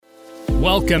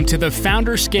Welcome to the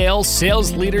Founder Scale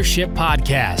Sales Leadership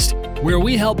Podcast, where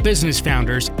we help business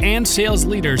founders and sales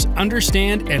leaders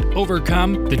understand and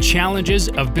overcome the challenges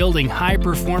of building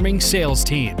high-performing sales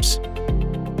teams.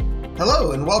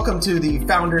 Hello, and welcome to the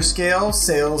Founder Scale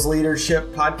Sales Leadership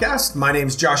Podcast. My name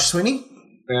is Josh Sweeney.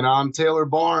 And I'm Taylor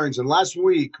Barnes. And last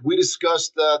week, we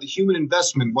discussed the human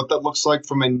investment, what that looks like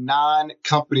from a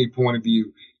non-company point of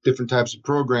view, different types of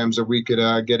programs that we could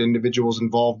get individuals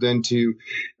involved in to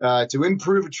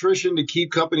improve attrition, to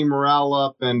keep company morale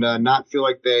up, and not feel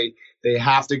like they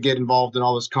have to get involved in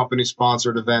all this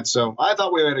company-sponsored events. So I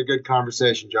thought we had a good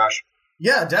conversation, Josh.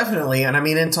 Yeah, definitely. And I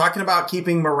mean, in talking about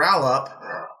keeping morale up,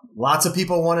 lots of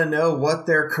people want to know what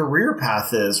their career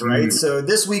path is, right? So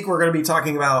this week, we're going to be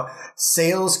talking about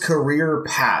sales career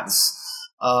paths.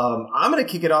 I'm going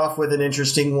to kick it off with an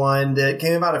interesting one that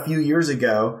came about a few years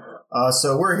ago.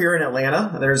 So we're here in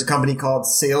Atlanta. There's a company called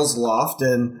Sales Loft,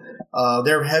 and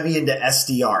they're heavy into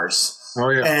SDRs. Oh,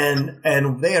 yeah.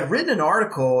 And they had written an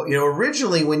article,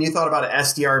 originally when you thought about an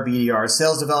SDR, BDR,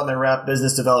 sales development rep,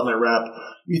 business development rep,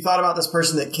 you thought about this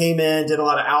person that came in, did a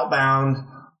lot of outbound,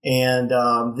 and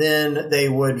then they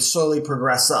would slowly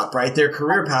progress up, right? Their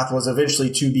career path was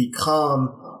eventually to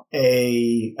become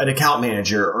an account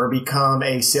manager or become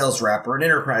a sales rep or an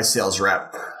enterprise sales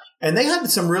rep. And they had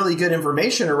some really good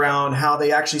information around how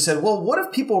they actually said, well, what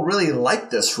if people really like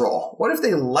this role? What if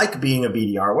they like being a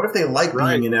BDR? What if they like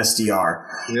being an SDR?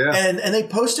 Yeah. And they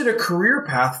posted a career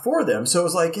path for them. So it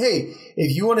was like, hey,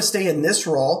 if you want to stay in this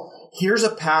role, here's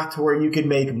a path to where you can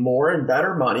make more and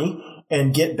better money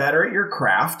and get better at your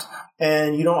craft.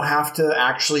 And you don't have to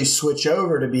actually switch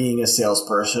over to being a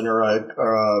salesperson or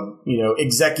a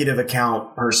executive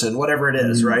account person, whatever it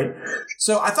is, right?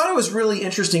 So I thought it was a really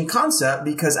interesting concept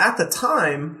because at the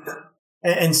time,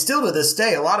 and still to this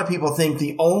day, a lot of people think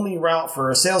the only route for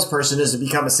a salesperson is to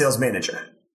become a sales manager.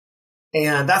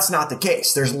 And that's not the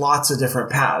case. There's lots of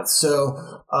different paths.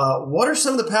 So what are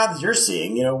some of the paths you're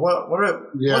seeing?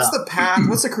 What's the path?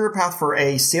 What's the career path for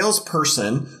a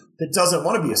salesperson that doesn't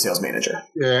want to be a sales manager?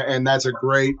 Yeah, and it's a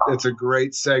great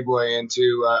segue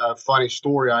into a funny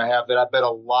story I have that I bet a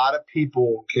lot of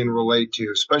people can relate to,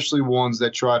 especially ones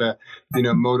that try to,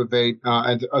 motivate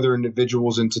other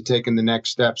individuals into taking the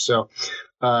next step. So,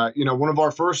 one of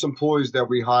our first employees that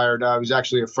we hired was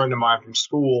actually a friend of mine from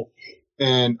school,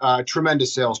 and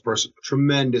tremendous salesperson.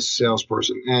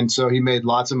 And so he made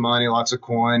lots of money, lots of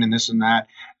coin, and this and that,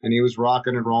 and he was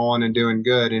rocking and rolling and doing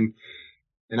good. And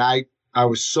I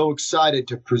was so excited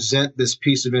to present this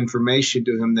piece of information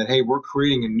to him that, hey, we're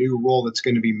creating a new role that's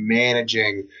going to be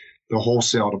managing the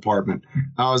wholesale department.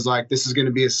 I was like, this is going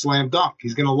to be a slam dunk.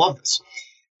 He's going to love this.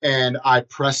 And I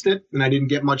pressed it, and I didn't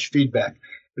get much feedback.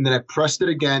 And then I pressed it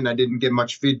again, and I didn't get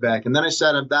much feedback. And then I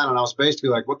sat him down, and I was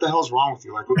basically like, what the hell's wrong with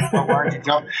you? Like, why aren't you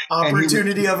coming?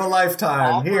 Opportunity of a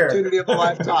lifetime. Opportunity of a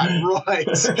lifetime, right.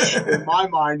 In my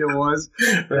mind, it was.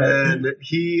 And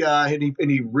he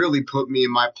really put me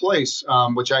in my place,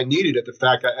 which I needed at the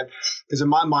fact that, because in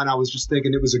my mind, I was just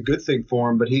thinking it was a good thing for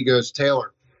him. But he goes,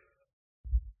 Taylor,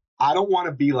 I don't want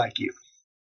to be like you.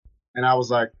 And I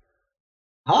was like,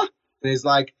 huh? And he's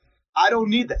like, I don't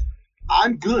need that.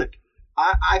 I'm good.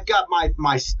 I've got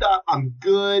my stuff. I'm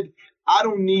good. I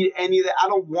don't need any of that. I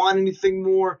don't want anything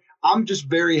more. I'm just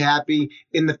very happy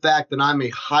in the fact that I'm a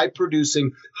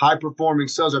high-producing, high-performing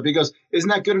sales rep. He goes, isn't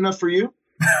that good enough for you?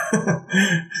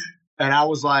 And I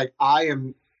was like, I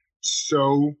am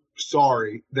so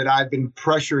sorry that I've been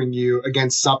pressuring you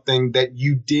against something that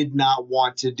you did not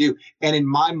want to do. And in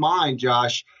my mind,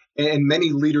 Josh, and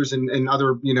many leaders and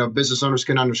other business owners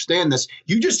can understand this,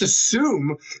 you just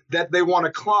assume that they want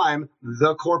to climb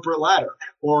the corporate ladder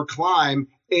or climb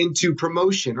into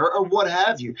promotion or what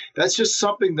have you. That's just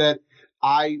something that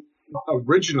I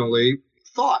originally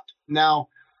thought. Now,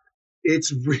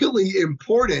 it's really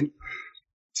important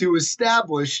to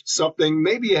establish something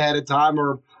maybe ahead of time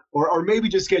or maybe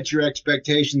just get your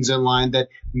expectations in line that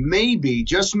maybe,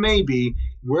 just maybe,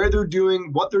 what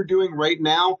they're doing right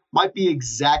now might be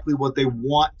exactly what they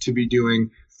want to be doing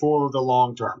for the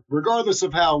long term, regardless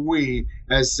of how we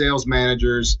as sales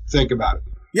managers think about it.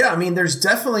 Yeah, I mean, there's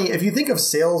definitely, if you think of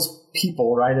sales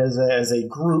people, right, as a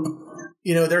group,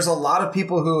 there's a lot of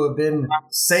people who have been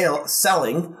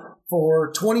selling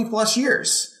for 20 plus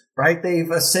years. Right? They've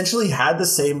essentially had the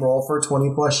same role for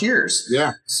 20 plus years.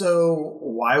 Yeah. So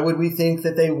why would we think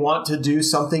that they want to do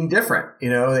something different?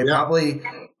 Probably,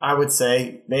 I would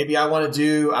say, maybe I want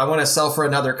to sell for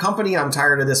another company. I'm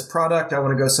tired of this product. I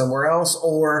want to go somewhere else.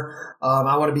 Or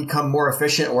I want to become more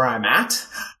efficient where I'm at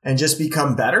and just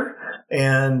become better.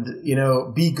 and,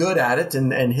 be good at it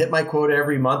and hit my quota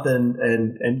every month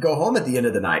and go home at the end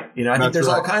of the night. I think there's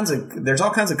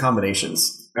all kinds of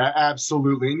combinations.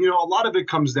 Absolutely. And, a lot of it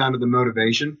comes down to the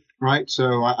motivation, right?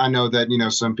 So I know that,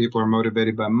 some people are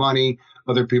motivated by money.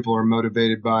 Other people are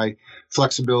motivated by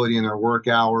flexibility in their work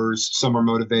hours. Some are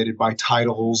motivated by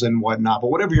titles and whatnot. But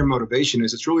whatever your motivation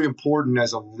is, it's really important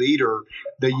as a leader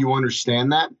that you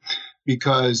understand that,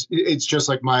 because it's just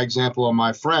like my example of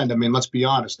my friend. I mean, let's be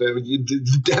honest.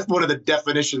 One of the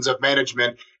definitions of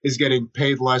management is getting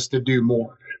paid less to do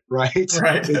more. Right? It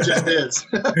just is.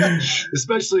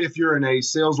 Especially if you're in a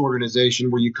sales organization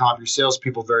where you comp your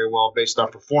salespeople very well based on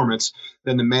performance,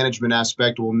 then the management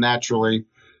aspect will naturally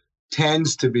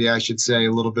tends to be, I should say,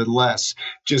 a little bit less.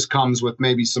 Just comes with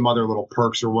maybe some other little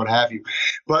perks or what have you.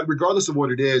 But regardless of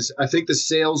what it is, I think the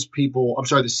sales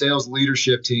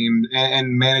leadership team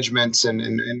and managements and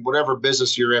whatever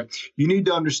business you're in, you need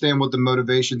to understand what the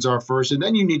motivations are first. And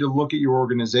then you need to look at your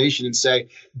organization and say,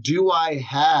 do I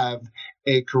have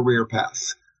a career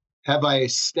path? Have I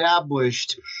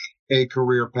established a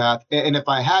career path? And if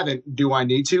I haven't, do I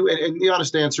need to? And the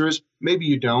honest answer is maybe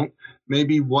you don't.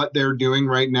 Maybe what they're doing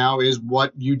right now is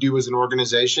what you do as an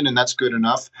organization, and that's good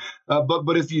enough.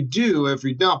 But if you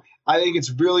don't, I think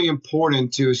it's really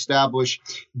important to establish,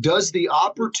 does the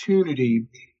opportunity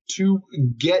to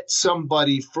get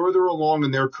somebody further along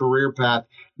in their career path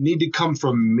need to come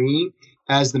from me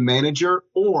as the manager,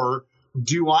 or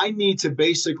do I need to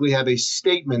basically have a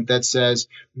statement that says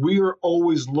we are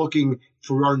always looking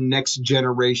for our next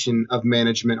generation of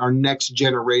management, our next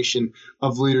generation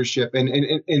of leadership?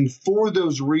 And for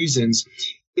those reasons,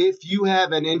 if you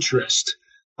have an interest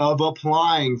of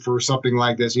applying for something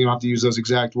like this, you don't have to use those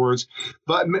exact words,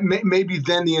 but maybe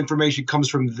then the information comes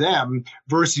from them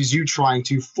versus you trying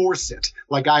to force it,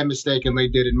 like I mistakenly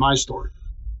did in my story.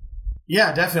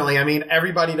 Yeah, definitely. I mean,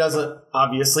 everybody doesn't,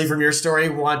 obviously, from your story,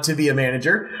 want to be a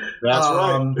manager. That's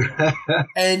right.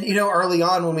 And, early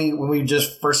on when we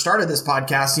just first started this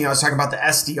podcast, I was talking about the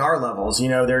SDR levels.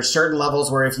 There's certain levels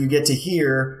where if you get to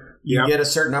here, you get a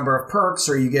certain number of perks,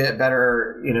 or you get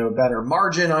better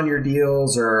margin on your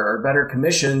deals or better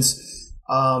commissions.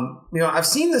 I've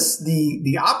seen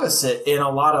the opposite in a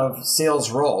lot of sales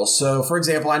roles. So, for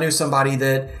example, I knew somebody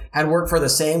that had worked for the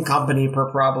same company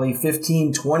for probably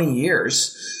 15, 20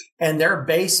 years, and their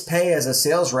base pay as a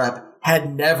sales rep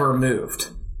had never moved.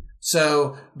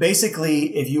 So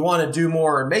basically, if you want to do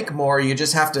more or make more, you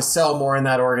just have to sell more in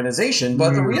that organization.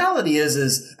 But the reality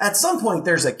is at some point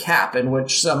there's a cap in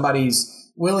which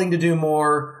somebody's willing to do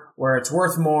more, where it's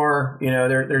worth more.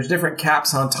 There's different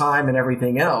caps on time and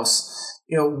everything else.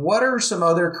 What are some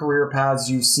other career paths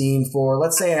you've seen for,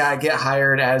 let's say I get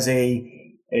hired as a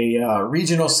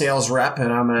regional sales rep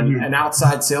and I'm an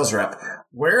outside sales rep.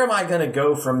 Where am I going to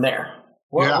go from there?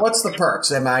 What's the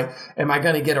perks? Am I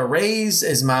going to get a raise?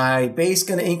 Is my base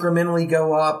going to incrementally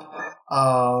go up?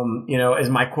 Is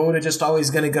my quota just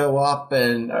always going to go up?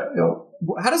 And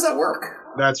how does that work?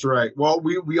 That's right. Well,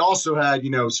 we also had,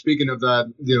 speaking of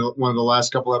that, one of the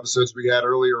last couple episodes we had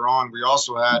earlier on, we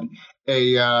also had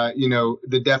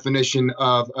the definition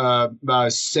of a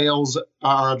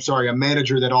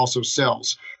manager that also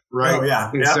sells, right? Oh,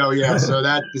 yeah.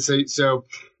 And so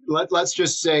let's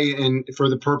just say, for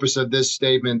the purpose of this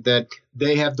statement, that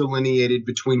they have delineated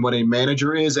between what a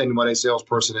manager is and what a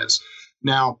salesperson is.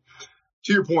 Now,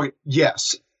 to your point,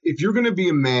 yes. If you're going to be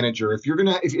a manager, if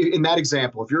in that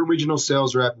example, if you're a regional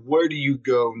sales rep, where do you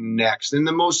go next? And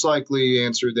the most likely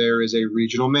answer there is a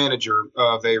regional manager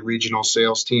of a regional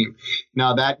sales team.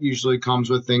 Now, that usually comes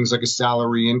with things like a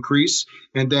salary increase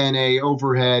and then a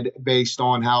overhead based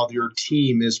on how your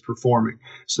team is performing.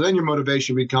 So then your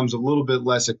motivation becomes a little bit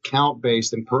less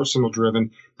account-based and personal-driven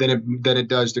than it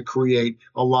does to create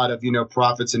a lot of,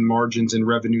 profits and margins and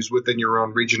revenues within your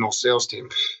own regional sales team.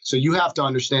 So you have to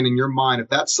understand in your mind, if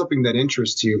that's something that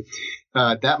interests you,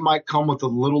 that might come with a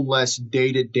little less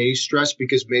day-to-day stress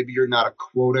because maybe you're not a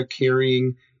quota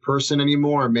carrying person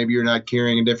anymore, or maybe you're not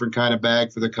carrying a different kind of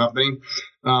bag for the company.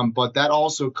 But that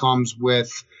also comes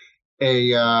with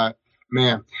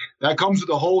that comes with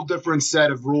a whole different set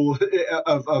of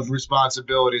of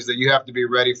responsibilities that you have to be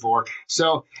ready for.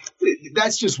 So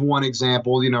that's just one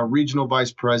example, regional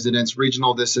vice presidents,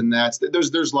 regional this and that.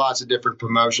 There's lots of different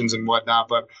promotions and whatnot,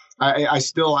 but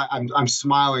I'm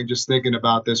smiling just thinking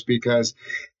about this, because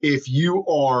if you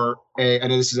are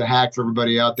and this is a hack for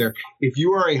everybody out there, if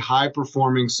you are a high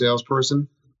performing salesperson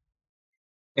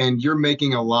and you're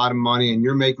making a lot of money and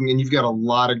you've got a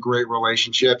lot of great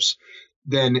relationships,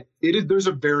 then there's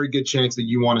a very good chance that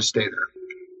you want to stay there.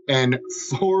 And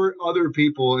for other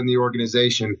people in the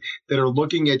organization that are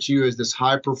looking at you as this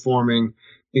high performing,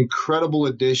 incredible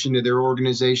addition to their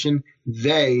organization,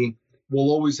 they will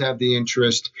always have the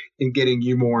interest in getting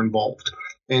you more involved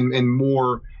and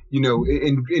more,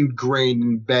 ingrained,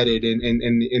 embedded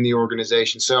in the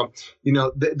organization. So,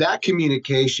 that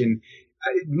communication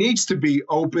needs to be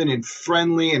open and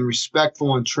friendly and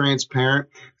respectful and transparent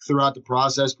throughout the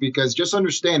process, because just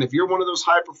understand, if you're one of those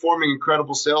high performing,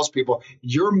 incredible salespeople,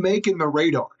 you're making the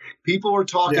radar. People are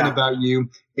talking about you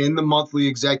in the monthly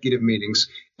executive meetings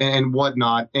and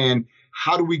whatnot. And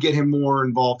how do we get him more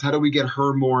involved? How do we get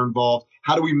her more involved?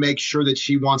 How do we make sure that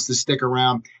she wants to stick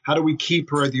around? How do we keep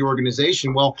her at the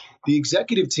organization? Well, the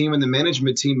executive team and the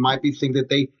management team might be thinking that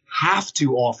they have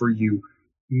to offer you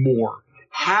more,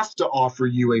 have to offer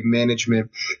you a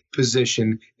management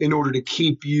position in order to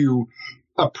keep you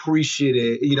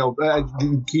appreciated,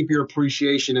 keep your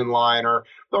appreciation in line, or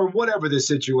whatever the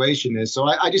situation is. So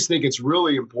I just think it's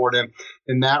really important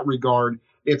in that regard.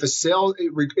 If a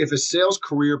sales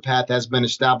career path has been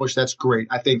established, that's great.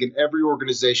 I think in every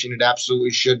organization it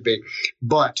absolutely should be,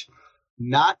 but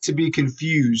not to be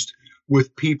confused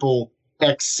with people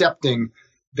accepting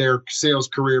their sales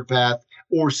career path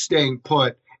or staying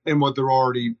put in what they're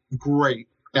already great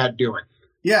at doing.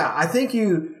 Yeah, I think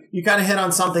you kind of hit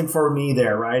on something for me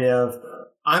there, right?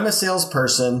 I'm a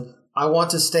salesperson. I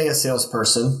want to stay a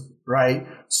salesperson, right?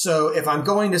 So if I'm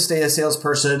going to stay a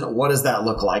salesperson, what does that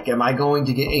look like? Am I going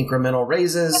to get incremental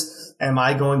raises? Am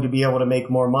I going to be able to make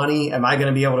more money? Am I going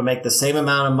to be able to make the same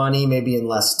amount of money, maybe in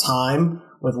less time,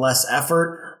 with less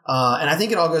effort? And I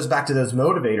think it all goes back to those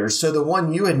motivators. So the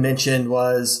one you had mentioned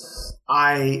was,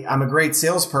 I'm a great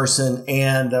salesperson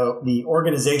and the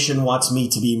organization wants me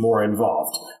to be more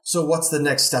involved. So what's the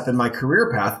next step in my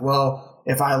career path? Well,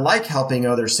 if I like helping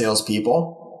other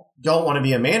salespeople, don't want to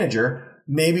be a manager,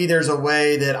 maybe there's a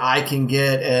way that I can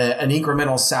get an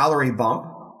incremental salary bump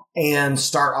and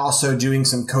start also doing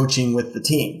some coaching with the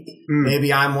team.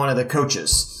 Maybe I'm one of the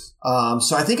coaches.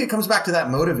 So I think it comes back to that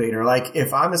motivator. Like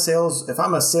if I'm a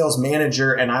sales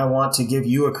manager and I want to give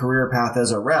you a career path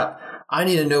as a rep, I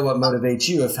need to know what motivates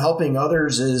you. If helping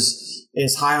others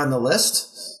is high on the list,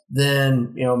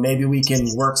 then maybe we can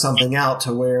work something out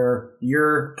to where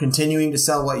you're continuing to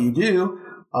sell what you do,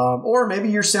 or maybe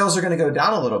your sales are going to go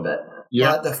down a little bit.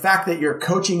 Yeah. But the fact that you're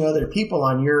coaching other people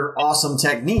on your awesome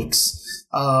techniques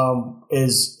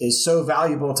is so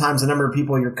valuable times the number of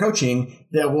people you're coaching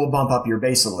that will bump up your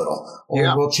base a little,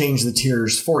 or will change the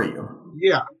tiers for you.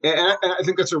 Yeah, and I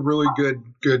think that's a really good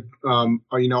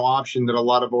option that a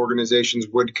lot of organizations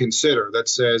would consider. That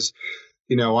says,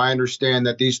 I understand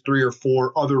that these 3 or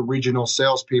 4 other regional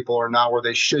salespeople are not where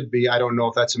they should be. I don't know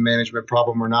if that's a management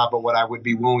problem or not, but what I would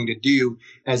be willing to do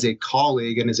as a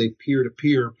colleague and as a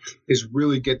peer-to-peer is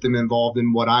really get them involved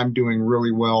in what I'm doing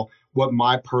really well, what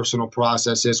my personal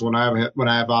process is when I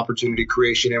have opportunity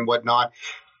creation and whatnot.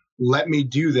 Let me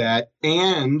do that,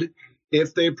 and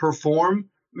if they perform,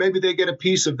 maybe they get a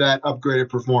piece of that upgraded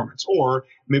performance, or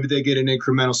maybe they get an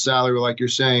incremental salary, like you're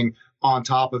saying, on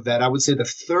top of that. I would say the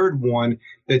third one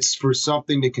that's for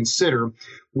something to consider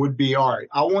would be, all right,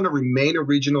 I want to remain a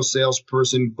regional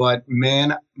salesperson, but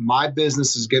man, my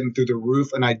business is getting through the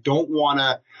roof and I don't want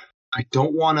to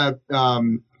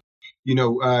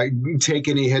take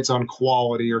any hits on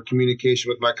quality or communication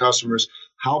with my customers.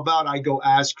 How about I go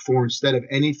ask for, instead of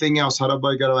anything else, how about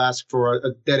I go ask for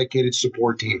a dedicated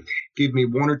support team? Give me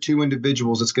 1 or 2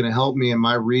 individuals that's going to help me in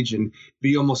my region,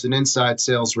 be almost an inside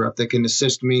sales rep that can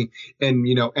assist me in,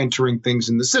 entering things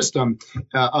in the system,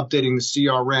 updating the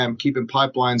CRM, keeping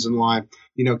pipelines in line,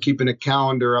 keeping a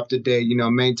calendar up to date,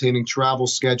 maintaining travel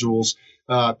schedules,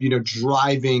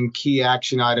 driving key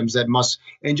action items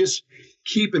and just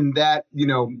keeping that,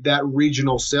 that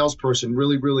regional salesperson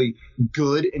really, really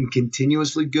good and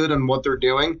continuously good on what they're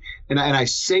doing. And I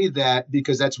say that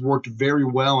because that's worked very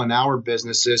well in our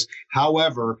businesses.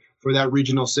 However, for that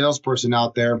regional salesperson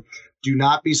out there, do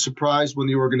not be surprised when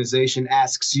the organization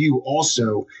asks you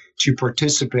also to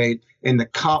participate in the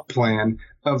comp plan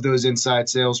of those inside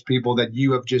salespeople that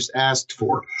you have just asked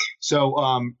for. So,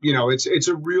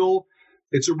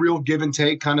 it's a real give and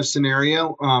take kind of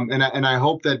scenario. And I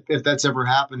hope that if that's ever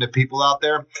happened to people out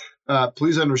there,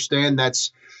 please understand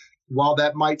while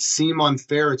that might seem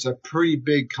unfair, it's a pretty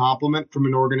big compliment from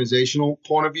an organizational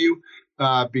point of view,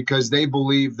 because they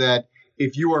believe that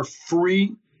if you are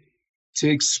free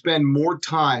to spend more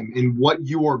time in what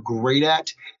you are great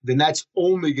at, then that's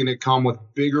only going to come with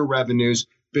bigger revenues,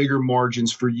 bigger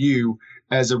margins for you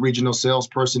as a regional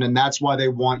salesperson. And that's why they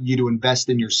want you to invest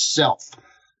in yourself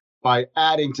by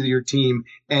adding to your team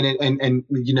and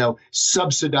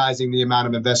subsidizing the amount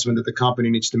of investment that the company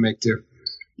needs to make too.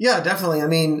 Yeah, definitely. I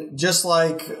mean, just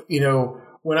like,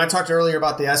 when I talked earlier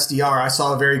about the SDR, I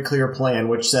saw a very clear plan,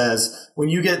 which says when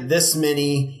you get this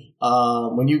many,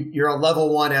 when you're a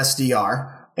level 1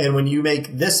 SDR, and when you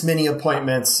make this many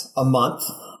appointments a month,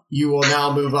 you will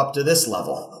now move up to this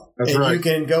level. That's and right. You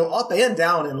can go up and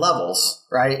down in levels,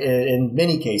 right? In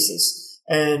many cases.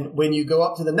 And when you go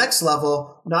up to the next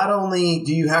level, not only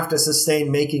do you have to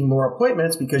sustain making more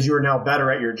appointments because you are now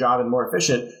better at your job and more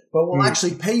efficient, but we'll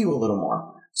actually pay you a little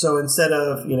more. So instead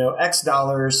of, X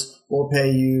dollars, we'll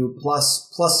pay you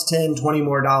plus 10, 20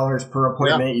 more dollars per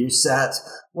appointment you set,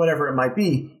 whatever it might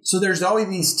be. So there's always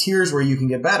these tiers where you can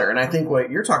get better. And I think what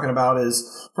you're talking about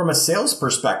is from a sales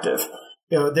perspective,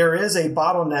 there is a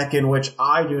bottleneck in which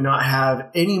I do not have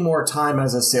any more time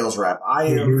as a sales rep. I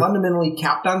am fundamentally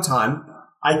capped on time.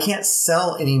 I can't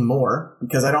sell anymore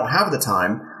because I don't have the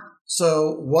time.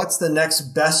 So what's the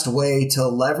next best way to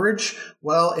leverage?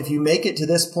 Well, if you make it to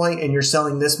this point and you're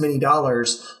selling this many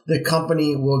dollars, the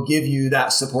company will give you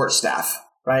that support staff,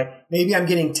 right? Maybe I'm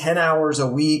getting 10 hours a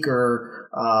week or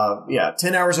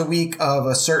 10 hours a week of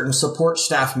a certain support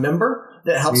staff member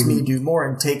that helps me do more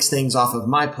and takes things off of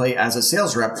my plate as a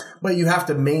sales rep. But you have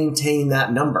to maintain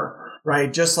that number.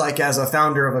 Right. Just like as a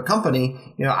founder of a company,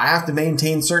 I have to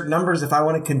maintain certain numbers if I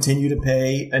want to continue to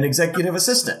pay an executive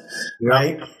assistant.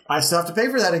 Right. I still have to pay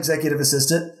for that executive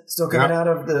assistant, still coming out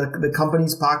of the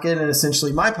company's pocket and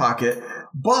essentially my pocket.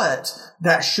 But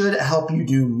that should help you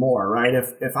do more. Right.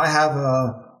 If I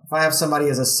have somebody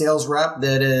as a sales rep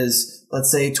that is,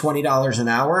 let's say, $20 an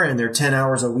hour and they're 10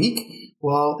 hours a week,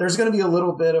 well, there's going to be a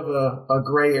little bit of a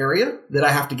gray area that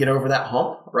I have to get over that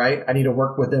hump, right? I need to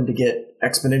work with them to get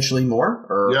exponentially more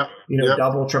or,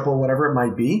 double, triple, whatever it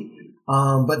might be.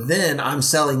 But then I'm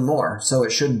selling more. So it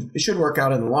should work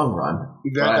out in the long run.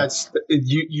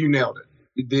 You nailed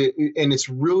it. And it's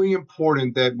really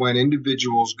important that when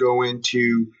individuals go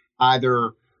into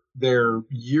either their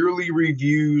yearly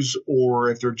reviews or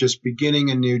if they're just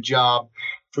beginning a new job,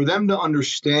 for them to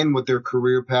understand what their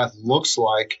career path looks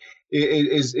like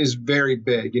is very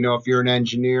big. If you're an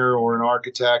engineer or an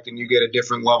architect and you get a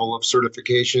different level of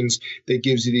certifications that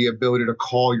gives you the ability to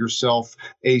call yourself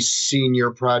a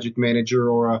senior project manager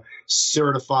or a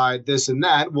certified this and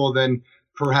that, well, then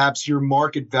perhaps your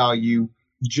market value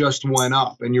just went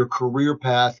up and your career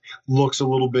path looks a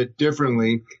little bit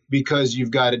differently because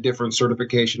you've got a different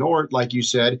certification. Or like you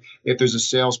said, if there's a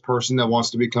salesperson that wants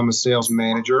to become a sales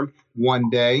manager one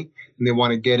day and they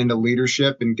want to get into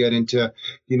leadership and get into,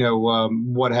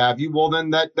 what have you, well,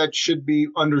 then that should be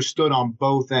understood on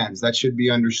both ends. That should be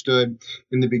understood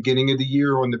in the beginning of the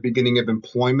year or in the beginning of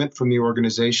employment from the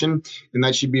organization. And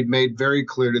that should be made very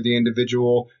clear to the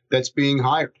individual that's being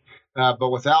hired.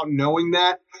 But without knowing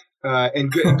that,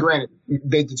 and granted,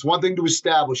 it's one thing to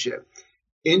establish it.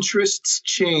 Interests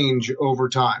change over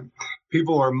time.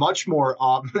 People are much more,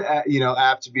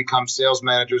 apt to become sales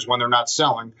managers when they're not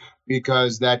selling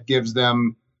because that gives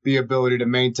them the ability to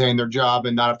maintain their job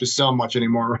and not have to sell much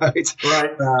anymore, right?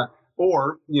 Right.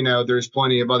 Or there's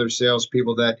plenty of other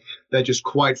salespeople that just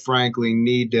quite frankly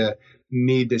need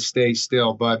to stay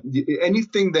still. But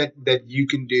anything that you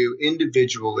can do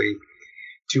individually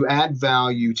to add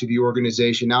value to the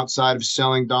organization outside of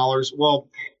selling dollars, well,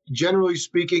 generally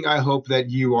speaking, I hope that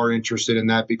you are interested in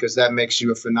that because that makes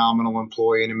you a phenomenal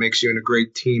employee and it makes you a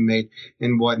great teammate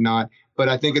and whatnot. But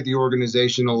I think at the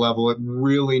organizational level, it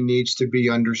really needs to be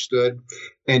understood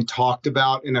and talked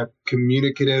about in a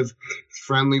communicative,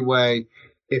 friendly way.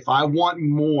 If I want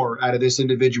more out of this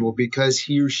individual because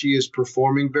he or she is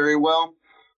performing very well,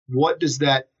 what does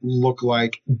that look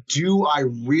like? Do I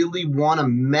really want to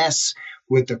mess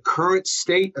with the current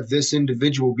state of this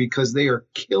individual because they are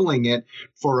killing it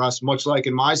for us? Much like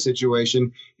in my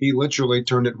situation, he literally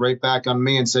turned it right back on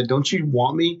me and said, "Don't you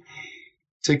want me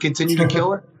to continue to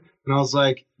kill it?" And I was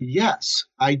like, "Yes,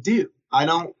 I do.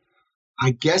 I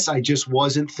guess I just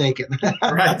wasn't thinking."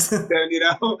 Right.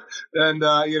 And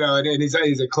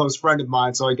he's a close friend of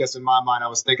mine. So I guess in my mind, I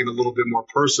was thinking a little bit more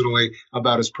personally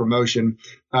about his promotion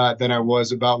than I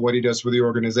was about what he does for the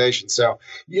organization. So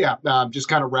just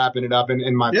kind of wrapping it up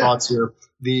in my thoughts here.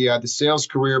 The sales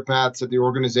career paths at the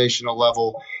organizational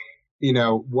level,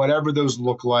 whatever those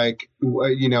look like,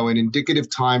 an indicative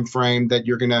time frame that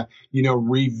you're going to,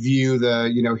 review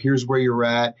here's where you're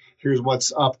at. Here's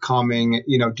what's upcoming.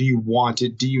 Do you want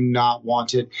it? Do you not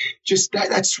want it? Just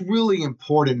that's really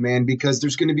important, man, because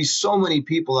there's going to be so many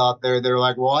people out there that are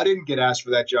like, well, I didn't get asked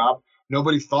for that job.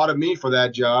 Nobody thought of me for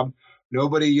that job.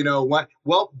 Nobody, went.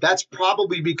 Well, that's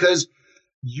probably because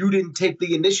you didn't take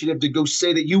the initiative to go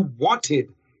say that you wanted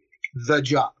the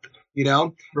job,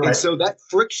 Right. And so that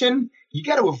friction, you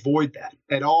got to avoid that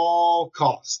at all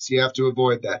costs. You have to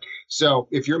avoid that. So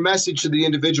if your message to the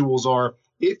individuals are,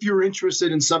 if you're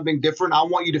interested in something different, I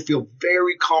want you to feel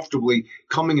very comfortably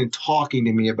coming and talking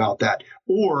to me about that.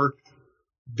 Or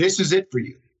this is it for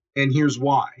you. And here's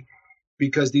why.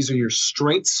 Because these are your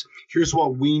strengths. Here's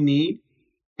what we need.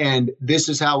 And this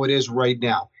is how it is right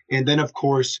now. And then, of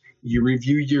course, you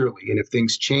review yearly. And if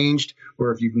things changed,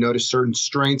 or if you've noticed certain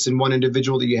strengths in one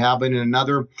individual that you haven't in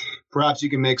another, perhaps you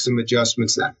can make some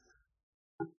adjustments then.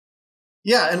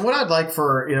 Yeah, and what I'd like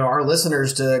for our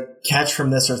listeners to catch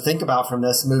from this or think about from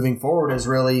this moving forward is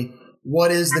really,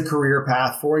 what is the career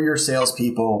path for your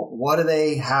salespeople? What do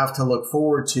they have to look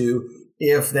forward to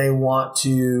if they want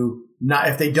to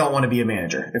if they don't want to be a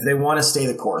manager, if they want to stay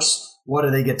the course? What do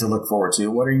they get to look forward to?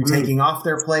 What are you taking off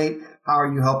their plate? How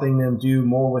are you helping them do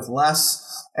more with less?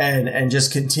 And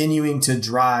just continuing to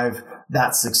drive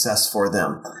that success for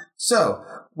them. So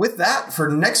with that, for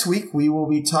next week, we will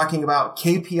be talking about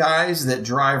KPIs that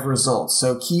drive results.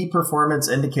 So key performance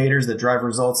indicators that drive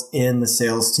results in the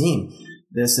sales team.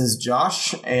 This is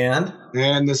Josh and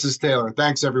this is Taylor.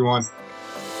 Thanks, everyone.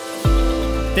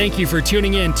 Thank you for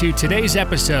tuning in to today's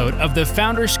episode of the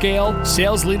Founder Scale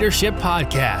Sales Leadership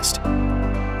Podcast.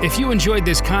 If you enjoyed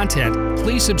this content,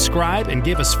 please subscribe and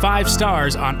give us 5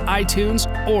 stars on iTunes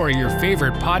or your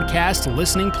favorite podcast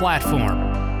listening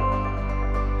platform.